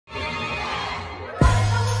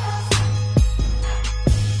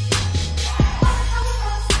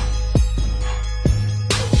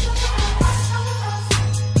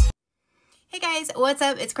what's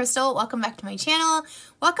up? It's Crystal. Welcome back to my channel.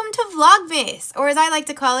 Welcome to Vlogmas, or as I like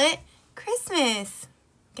to call it, CrysMas.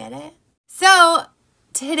 Get it? So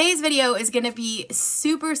today's video is going to be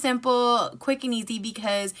super simple, quick and easy,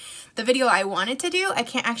 because the video I wanted to do, I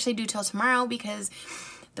can't actually do till tomorrow because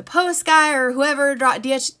the post guy or whoever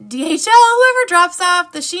DHL, whoever drops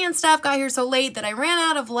off the SHEIN stuff got here so late that I ran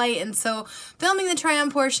out of light, and so filming the try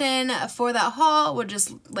on portion for that haul would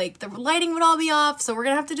just, like, the lighting would all be off, so we're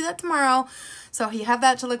gonna have to do that tomorrow. So you have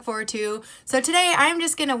that to look forward to. So today I'm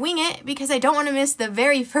just gonna wing it because I don't want to miss the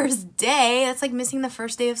very first day. That's like missing the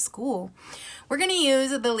first day of school. We're going to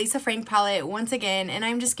use the Lisa Frank palette once again, and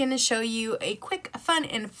I'm just going to show you a quick, fun,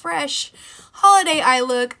 and fresh holiday eye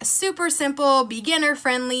look. Super simple, beginner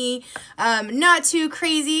friendly, not too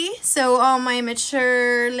crazy. So all my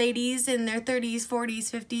mature ladies in their 30s, 40s,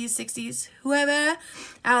 50s, 60s, whoever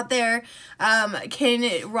out there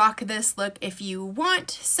can rock this look if you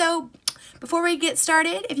want. So before we get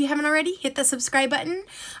started, if you haven't already, hit the subscribe button.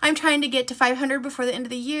 I'm trying to get to 500 before the end of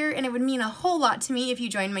the year, and it would mean a whole lot to me if you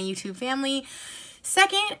join my YouTube family.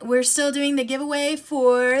 Second, we're still doing the giveaway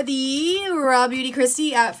for the Raw Beauty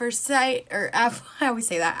Christy at First Sight, or I always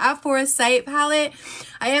say that, at Forest Sight palette.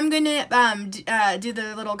 I am going to do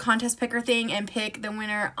the little contest picker thing and pick the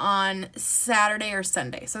winner on Saturday or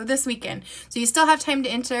Sunday, so this weekend. So you still have time to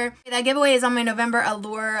enter. That giveaway is on my November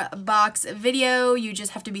Allure box video. You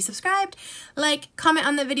just have to be subscribed, like, comment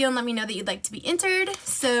on the video, and let me know that you'd like to be entered.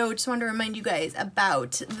 So just wanted to remind you guys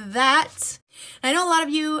about that. I know a lot of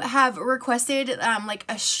you have requested like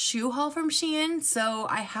a shoe haul from SHEIN, so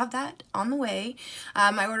I have that on the way.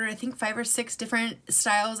 I ordered, I think, 5 or 6 different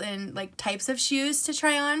styles and like types of shoes to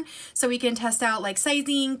try on, so we can test out like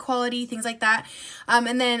sizing, quality, things like that.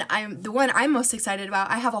 And then the one I'm most excited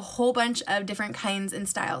about, I have a whole bunch of different kinds and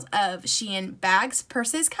styles of SHEIN bags,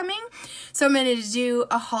 purses coming, so I'm going to do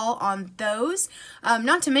a haul on those.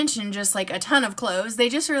 Not to mention just like a ton of clothes. They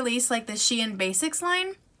just released like the SHEIN Basics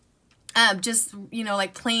line. Just, you know,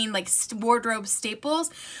 like plain like wardrobe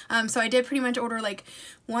staples. So I did pretty much order like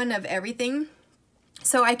one of everything,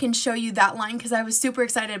 so I can show you that line because I was super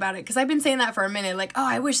excited about it, because I've been saying that for a minute, like, oh,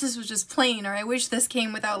 I wish this was just plain, or I wish this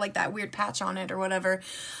came without like that weird patch on it or whatever.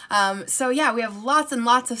 So yeah, we have lots and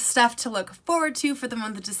lots of stuff to look forward to for the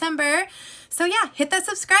month of December. So yeah, hit that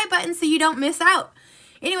subscribe button so you don't miss out.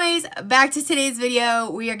 Anyways, back to today's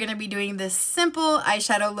video. We are going to be doing this simple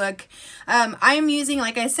eyeshadow look. I'm using,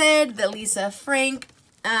 like I said, the Lisa Frank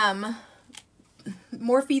Morphe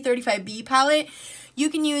 35B palette. You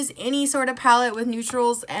can use any sort of palette with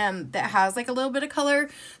neutrals that has like a little bit of color.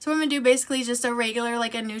 So I'm going to do basically just a regular,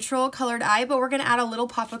 like a neutral colored eye, but we're going to add a little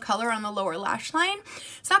pop of color on the lower lash line.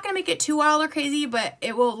 It's not going to make it too wild or crazy, but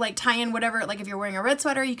it will like tie in whatever, like if you're wearing a red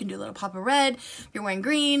sweater, you can do a little pop of red, if you're wearing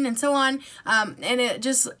green, and so on. And it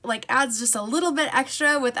just like adds just a little bit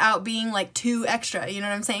extra without being like too extra, you know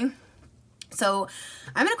what I'm saying? So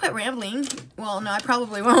I'm going to quit rambling. Well, no, I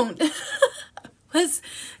probably won't.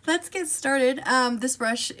 Let's get started. This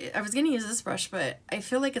brush, I was gonna use this brush, but I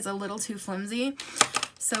feel like it's a little too flimsy,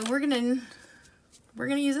 so we're gonna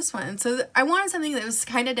use this one. So I wanted something that was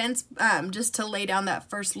kind of dense, just to lay down that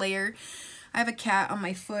first layer. I have a cat on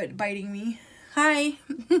my foot biting me. Hi.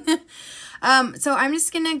 So I'm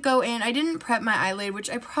just gonna go in. I didn't prep my eyelid, which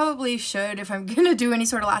I probably should if I'm gonna do any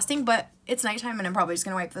sort of lasting, but it's nighttime and I'm probably just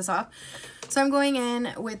gonna wipe this off. So I'm going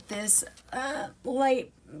in with this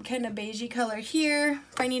light kind of beigey color here.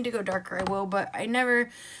 If I need to go darker, I will, but I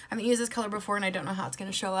haven't used this color before, and I don't know how it's going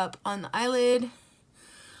to show up on the eyelid.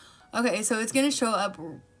 Okay, so it's going to show up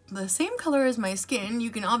the same color as my skin.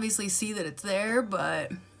 You can obviously see that it's there,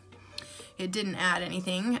 but it didn't add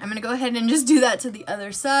anything. I'm going to go ahead and just do that to the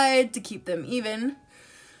other side to keep them even.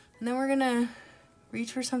 And then we're going to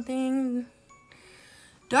reach for something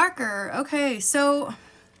darker. Okay, so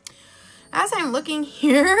as I'm looking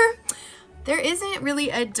here, there isn't really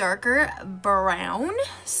a darker brown,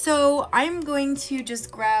 so I'm going to just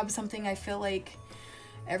grab something I feel like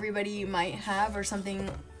everybody might have, or something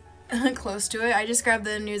close to it. I just grabbed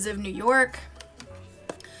the News of New York.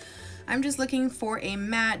 I'm just looking for a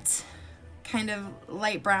matte kind of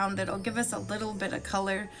light brown that'll give us a little bit of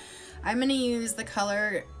color. I'm going to use the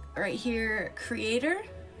color right here, Creator.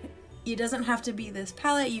 It doesn't have to be this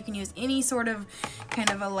palette. You can use any sort of kind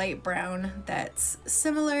of a light brown that's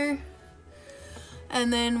similar.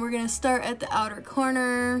 And then we're going to start at the outer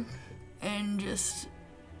corner and just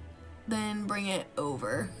then bring it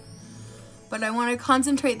over. But I want to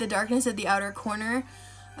concentrate the darkness at the outer corner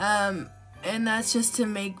And that's just to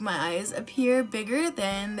make my eyes appear bigger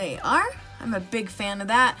than they are. I'm a big fan of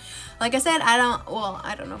that. Like I said, I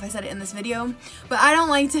don't know if I said it in this video, but I don't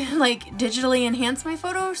like to like digitally enhance my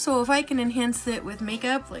photos. So if I can enhance it with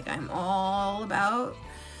makeup, like I'm all about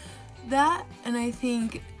that. And I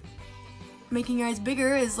think making your eyes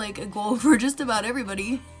bigger is like a goal for just about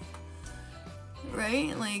everybody,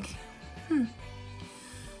 right? Like,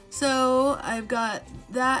 So I've got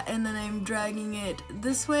that, and then I'm dragging it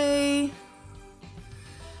this way.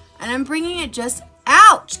 And I'm bringing it just,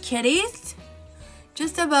 ouch, kitties!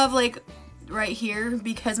 Just above, like, right here,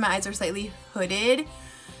 because my eyes are slightly hooded.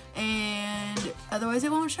 And otherwise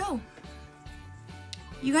it won't show.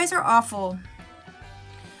 You guys are awful.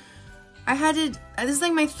 I had to, this is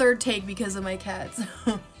like my third take because of my cats.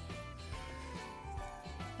 I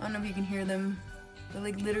don't know if you can hear them. They're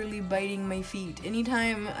like literally biting my feet.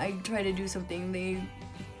 Anytime I try to do something, they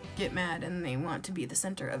get mad and they want to be the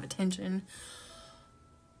center of attention.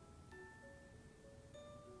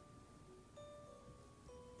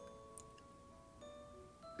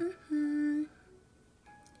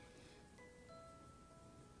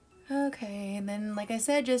 Okay, and then like I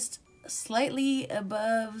said, just slightly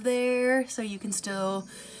above there so you can still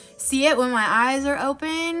see it when my eyes are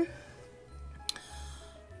open.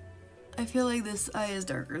 I feel like this eye is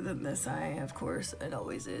darker than this eye, of course, it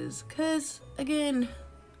always is, because again,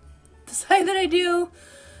 the side that I do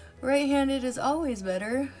right-handed is always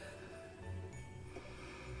better.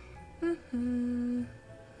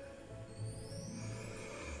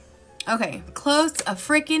 Okay, close a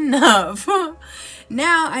freaking enough.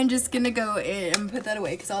 Now I'm just gonna go in and put that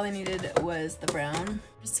away because all I needed was the brown. I'm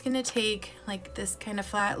just gonna take like this kind of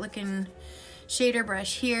flat looking shader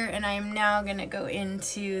brush here, and I'm now gonna go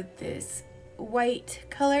into this white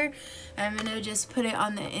color. I'm gonna just put it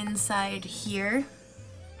on the inside here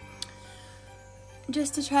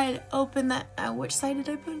just to try to open that. Which side did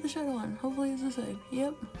I put the shadow on? Hopefully it's this side.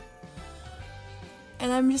 Yep.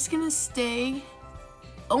 And I'm just gonna stay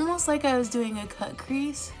almost like I was doing a cut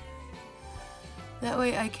crease. That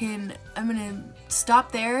way I'm gonna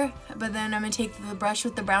stop there, but then I'm gonna take the brush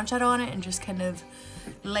with the brown shadow on it and just kind of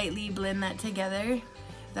lightly blend that together,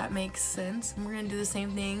 if that makes sense. And we're gonna do the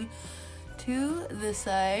same thing to this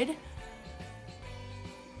side.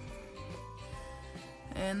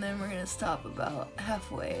 And then we're gonna stop about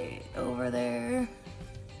halfway over there.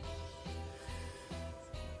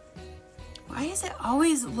 Why does it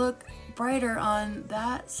always look brighter on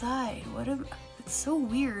that side? It's so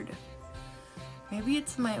weird. Maybe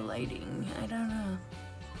it's my lighting, I don't know.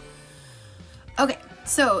 Okay,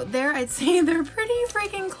 so there I'd say they're pretty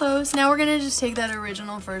freaking close. Now we're gonna just take that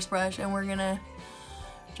original first brush and we're gonna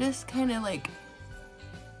just kind of like,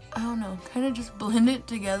 I don't know, kind of just blend it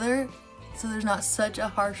together so there's not such a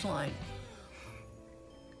harsh line.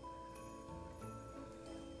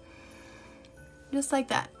 Just like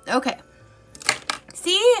that. Okay.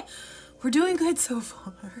 See? We're doing good so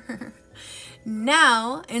far.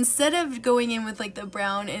 Now, instead of going in with like the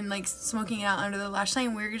brown and like smoking it out under the lash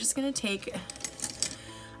line, we're just gonna take,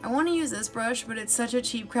 I want to use this brush, but it's such a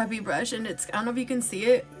cheap, crappy brush, and it's, I don't know if you can see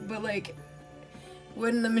it, but like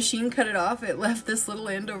when the machine cut it off, it left this little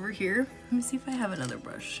end over here. Let me see if I have another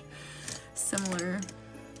brush similar.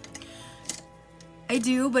 I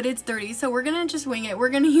do, but it's dirty, so we're gonna just wing it. We're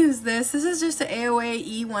gonna use this. This is just an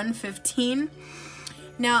AOA E115.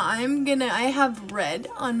 Now I have red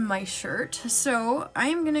on my shirt, so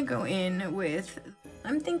I'm gonna go in with,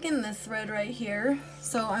 I'm thinking this red right here.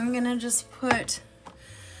 So I'm gonna just put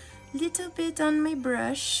a little bit on my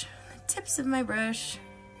brush, the tips of my brush,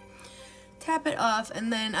 tap it off,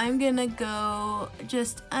 and then I'm gonna go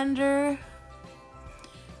just under,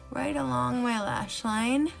 right along my lash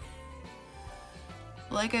line,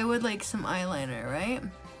 like I would like some eyeliner, right?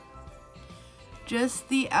 Just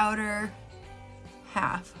the outer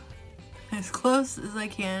half, as close as I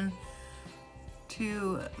can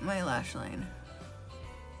to my lash line.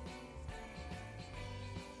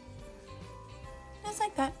 Just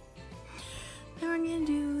like that. Then we're gonna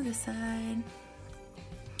do this side.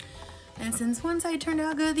 And since one side turned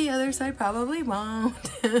out good, the other side probably won't.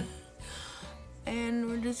 And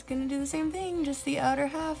we're just gonna do the same thing, just the outer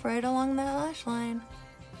half right along that lash line.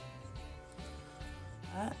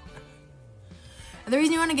 The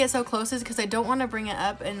reason you want to get so close is because I don't want to bring it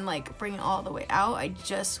up and like bring it all the way out. I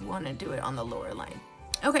just want to do it on the lower line.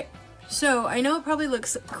 Okay, so I know it probably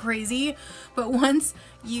looks crazy, but once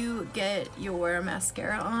you get your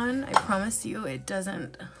mascara on, I promise you it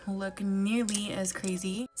doesn't look nearly as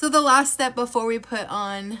crazy. So the last step before we put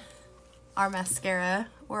on our mascara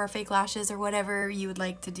or our fake lashes or whatever you would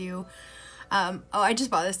like to do, Oh, I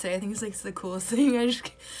just bought this today. I think it's like the coolest thing. I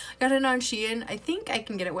just got it on SHEIN. I think I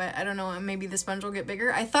can get it wet. I don't know. Maybe the sponge will get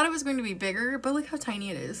bigger. I thought it was going to be bigger, but look how tiny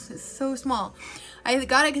it is. It's so small. I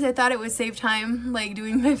got it because I thought it would save time, like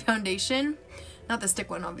doing my foundation. Not the stick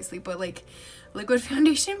one, obviously, but like liquid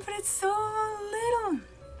foundation, but it's so little.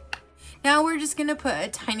 Now we're just going to put a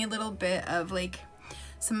tiny little bit of like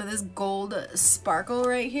some of this gold sparkle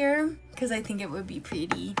right here because I think it would be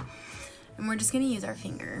pretty. And we're just going to use our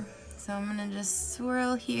finger. So I'm going to just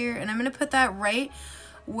swirl here, and I'm going to put that right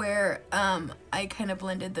where I kind of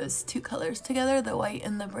blended those two colors together, the white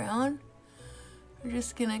and the brown. We're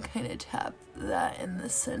just going to kind of tap that in the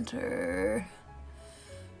center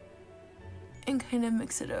and kind of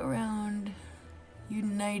mix it around,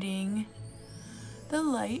 uniting the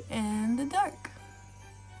light and the dark.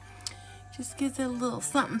 Just gives it a little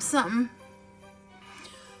something something.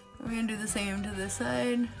 We're going to do the same to this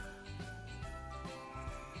side.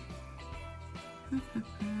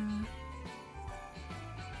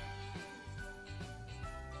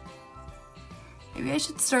 Maybe I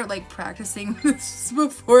should start like practicing this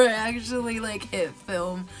before I actually like hit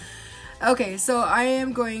film. Okay, so I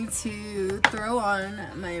am going to throw on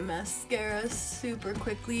my mascara super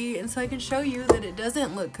quickly, and so I can show you that it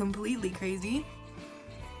doesn't look completely crazy.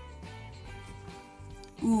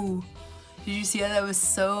 Ooh, did you see how that was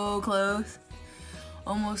so close?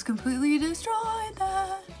 Almost completely destroyed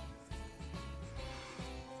that.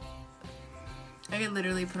 I could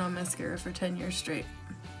literally put on mascara for 10 years straight.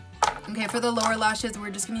 Okay, for the lower lashes,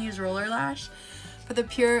 we're just gonna use roller lash for the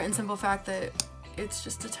pure and simple fact that it's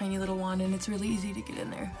just a tiny little wand and it's really easy to get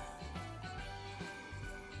in there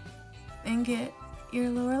and get your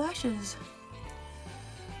lower lashes,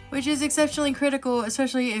 which is exceptionally critical,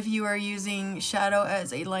 especially if you are using shadow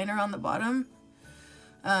as a liner on the bottom.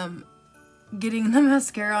 Getting the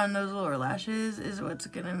mascara on those lower lashes is what's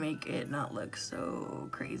gonna make it not look so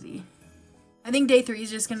crazy. I think day 3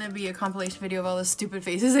 is just gonna be a compilation video of all the stupid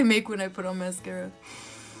faces I make when I put on mascara.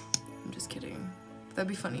 I'm just kidding. That'd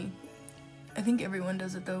be funny. I think everyone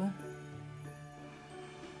does it though.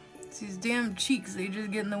 It's these damn cheeks, they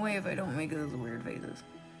just get in the way if I don't make those weird faces.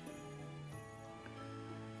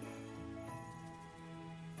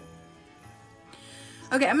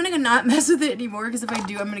 Okay, I'm gonna not mess with it anymore because if I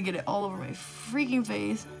do, I'm gonna get it all over my freaking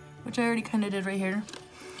face, which I already kind of did right here.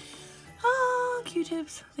 Ah,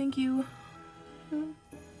 Q-tips, thank you.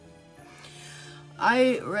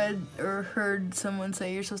 I read or heard someone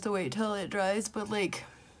say you're supposed to wait till it dries, but like,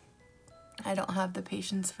 I don't have the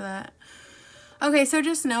patience for that. Okay, so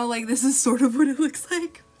just know like this is sort of what it looks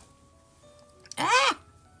like. Ah!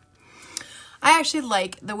 I actually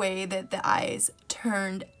like the way that the eyes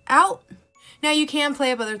turned out. Now you can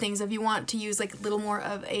play up other things if you want to use like a little more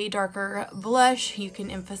of a darker blush. You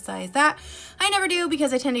can emphasize that. I never do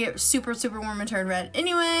because I tend to get super warm and turn red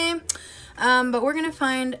anyway. But we're gonna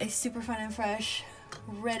find a super fun and fresh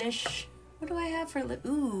reddish. What do I have for lip?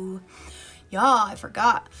 Ooh, yeah, I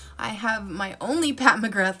forgot. I have my only Pat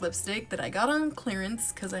McGrath lipstick that I got on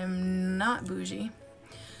clearance because I'm not bougie.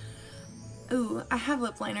 Ooh, I have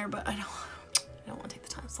lip liner, but I don't want to take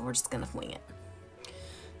the time, so we're just gonna wing it.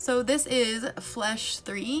 So this is Flesh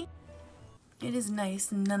 3. It is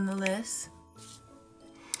nice nonetheless.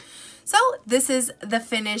 So this is the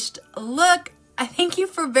finished look. I thank you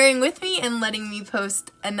for bearing with me and letting me post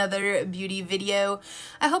another beauty video.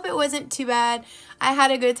 I hope it wasn't too bad. I had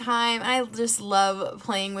a good time. I just love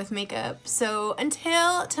playing with makeup. So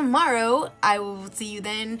until tomorrow, I will see you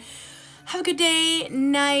then. Have a good day,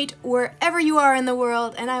 night, wherever you are in the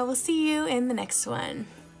world, and I will see you in the next one.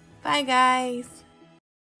 Bye, guys.